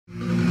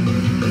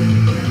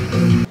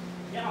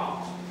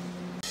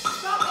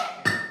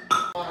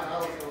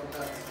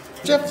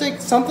Jeff take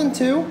something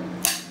too?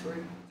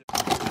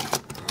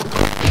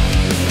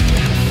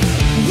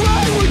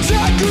 We're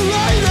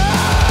decorated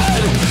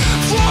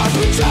for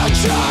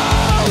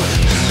potential.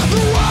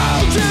 The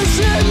world is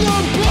in the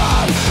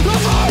palm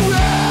of our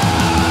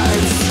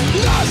hands.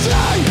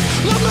 Nothing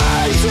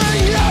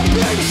amazing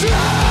happens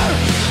here,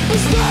 but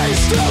space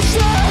still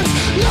stands.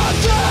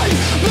 Nothing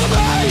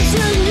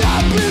amazing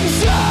happens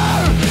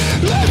here.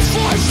 Let's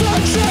force the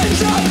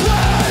change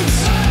happens.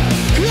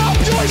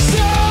 Help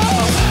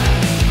yourself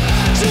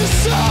to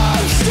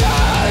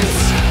substance.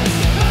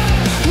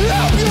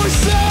 Help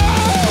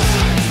yourself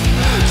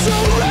to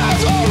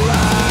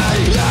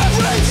reverie.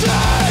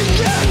 Everything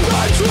in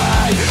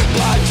between,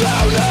 but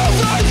don't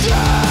ever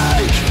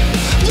think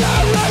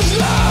there is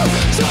no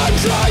time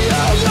to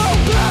heal the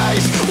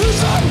peace. We're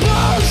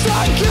supposed to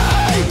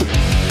keep.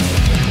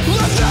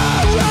 Let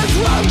there is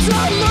room to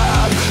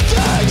move.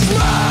 Things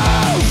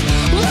move.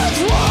 Let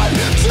one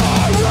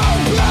door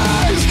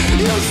opens.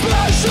 You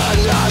smash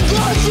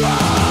another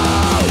through.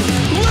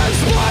 In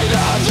spite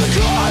of the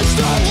cost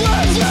of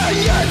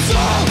living, it's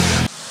all.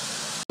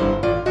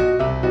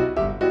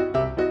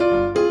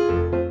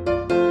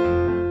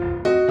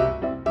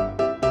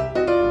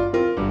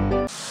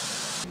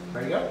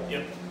 Ready to go?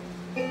 Yep.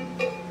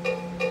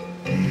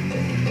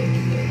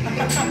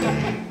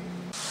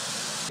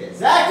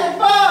 It's Active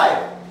 5!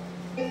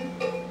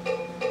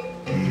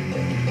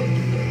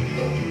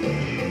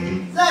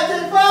 It's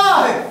Active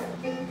 5!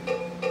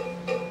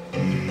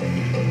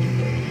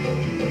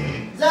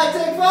 It's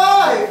Active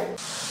 5!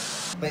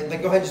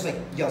 Like, go ahead and just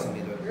yell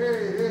something into it.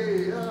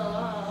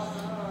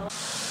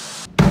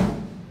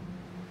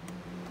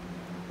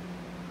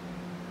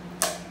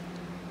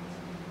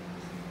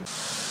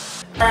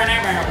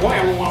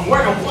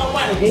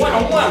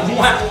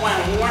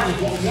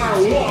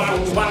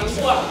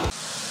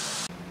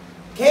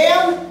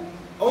 Cam,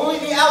 only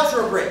the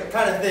outro break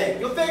kind of thing.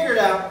 You'll figure it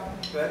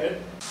out. Good.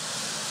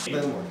 A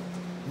little more.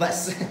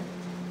 Less.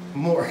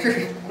 More.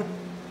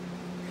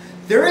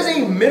 There is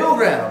a middle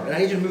ground, and I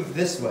need you to move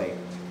this way.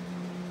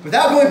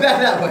 Without going back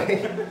that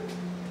way.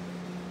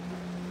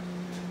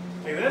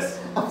 Like this?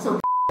 I'm so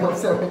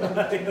sorry.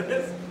 Like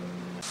this?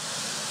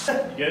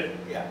 You good?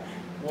 Yeah.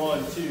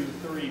 1, 2,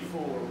 3,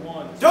 4,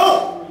 1.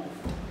 Don't!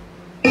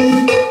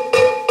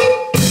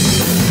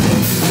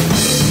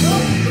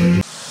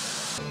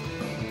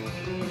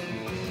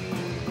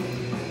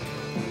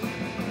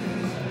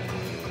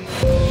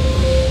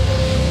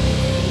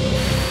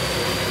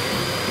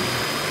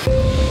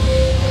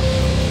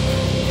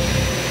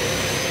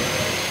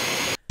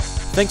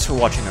 Thanks for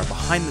watching our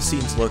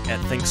behind-the-scenes look at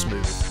Think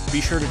Smooth. Be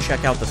sure to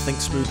check out the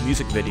Think Smooth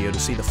music video to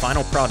see the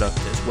final product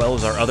as well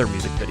as our other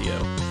music video.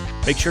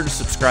 Make sure to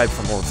subscribe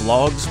for more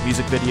vlogs,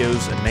 music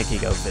videos, and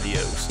making of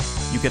videos.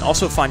 You can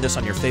also find us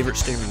on your favorite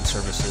streaming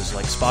services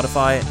like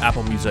Spotify,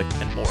 Apple Music,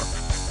 and more.